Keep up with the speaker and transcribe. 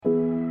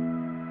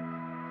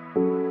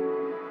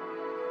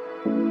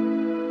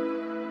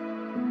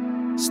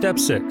Step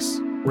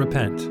 6.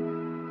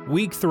 Repent.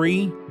 Week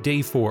 3,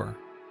 Day 4.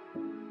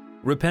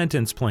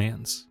 Repentance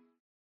Plans.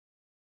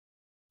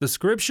 The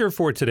scripture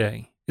for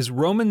today is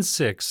Romans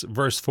 6,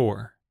 verse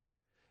 4.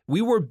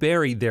 We were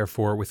buried,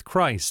 therefore, with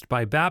Christ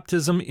by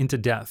baptism into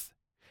death,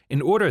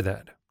 in order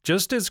that,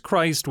 just as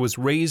Christ was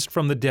raised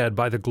from the dead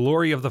by the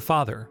glory of the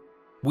Father,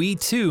 we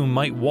too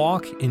might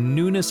walk in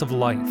newness of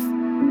life.